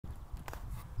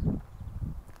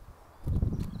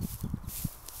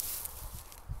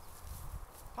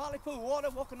Hartlepool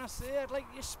Water, what can I say? I'd like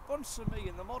you to sponsor me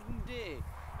in the modern day.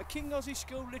 A King Aussie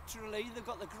school, literally, they've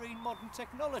got the green modern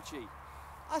technology.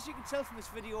 As you can tell from this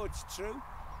video, it's true.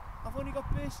 I've only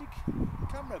got basic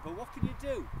camera, but what can you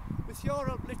do? With your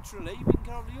help, literally, we can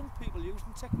get all the young people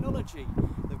using technology.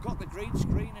 They've got the green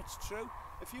screen, it's true.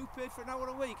 If you paid for an hour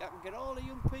a week, I can get all the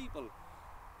young people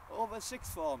over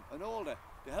sixth form and older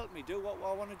to help me do what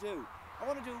I want to do. I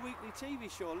want to do a weekly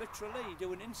TV show, literally,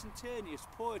 doing instantaneous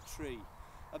poetry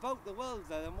about the world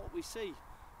there and what we see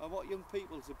and what young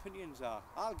people's opinions are.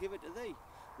 I'll give it to thee.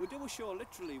 We do a show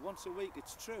literally once a week,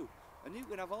 it's true, and you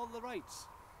can have all the rights.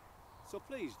 So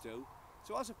please do.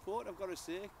 So as a poet, I've got to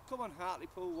say, come on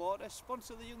Hartlepool Water,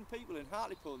 sponsor the young people in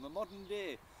Hartlepool in the modern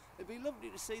day. It'd be lovely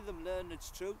to see them learn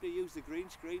it's true, to use the green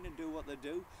screen and do what they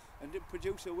do, and to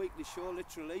produce a weekly show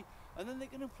literally, and then they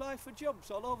can apply for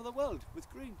jobs all over the world with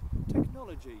green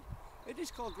technology. It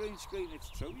is called green screen, it's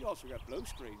true. You also get blue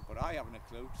screen, but I haven't a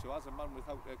clue. So as a man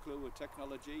without a clue with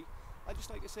technology, I just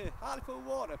like to say, Hartlepool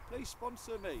Water, please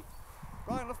sponsor me.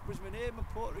 Brian Loughborough's my name and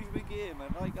poetry's my game,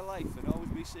 and like a life and always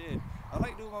be saying, I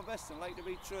like to do my best and like to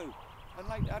be true, and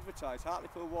like to advertise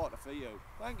Hartlepool Water for you.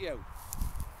 Thank you.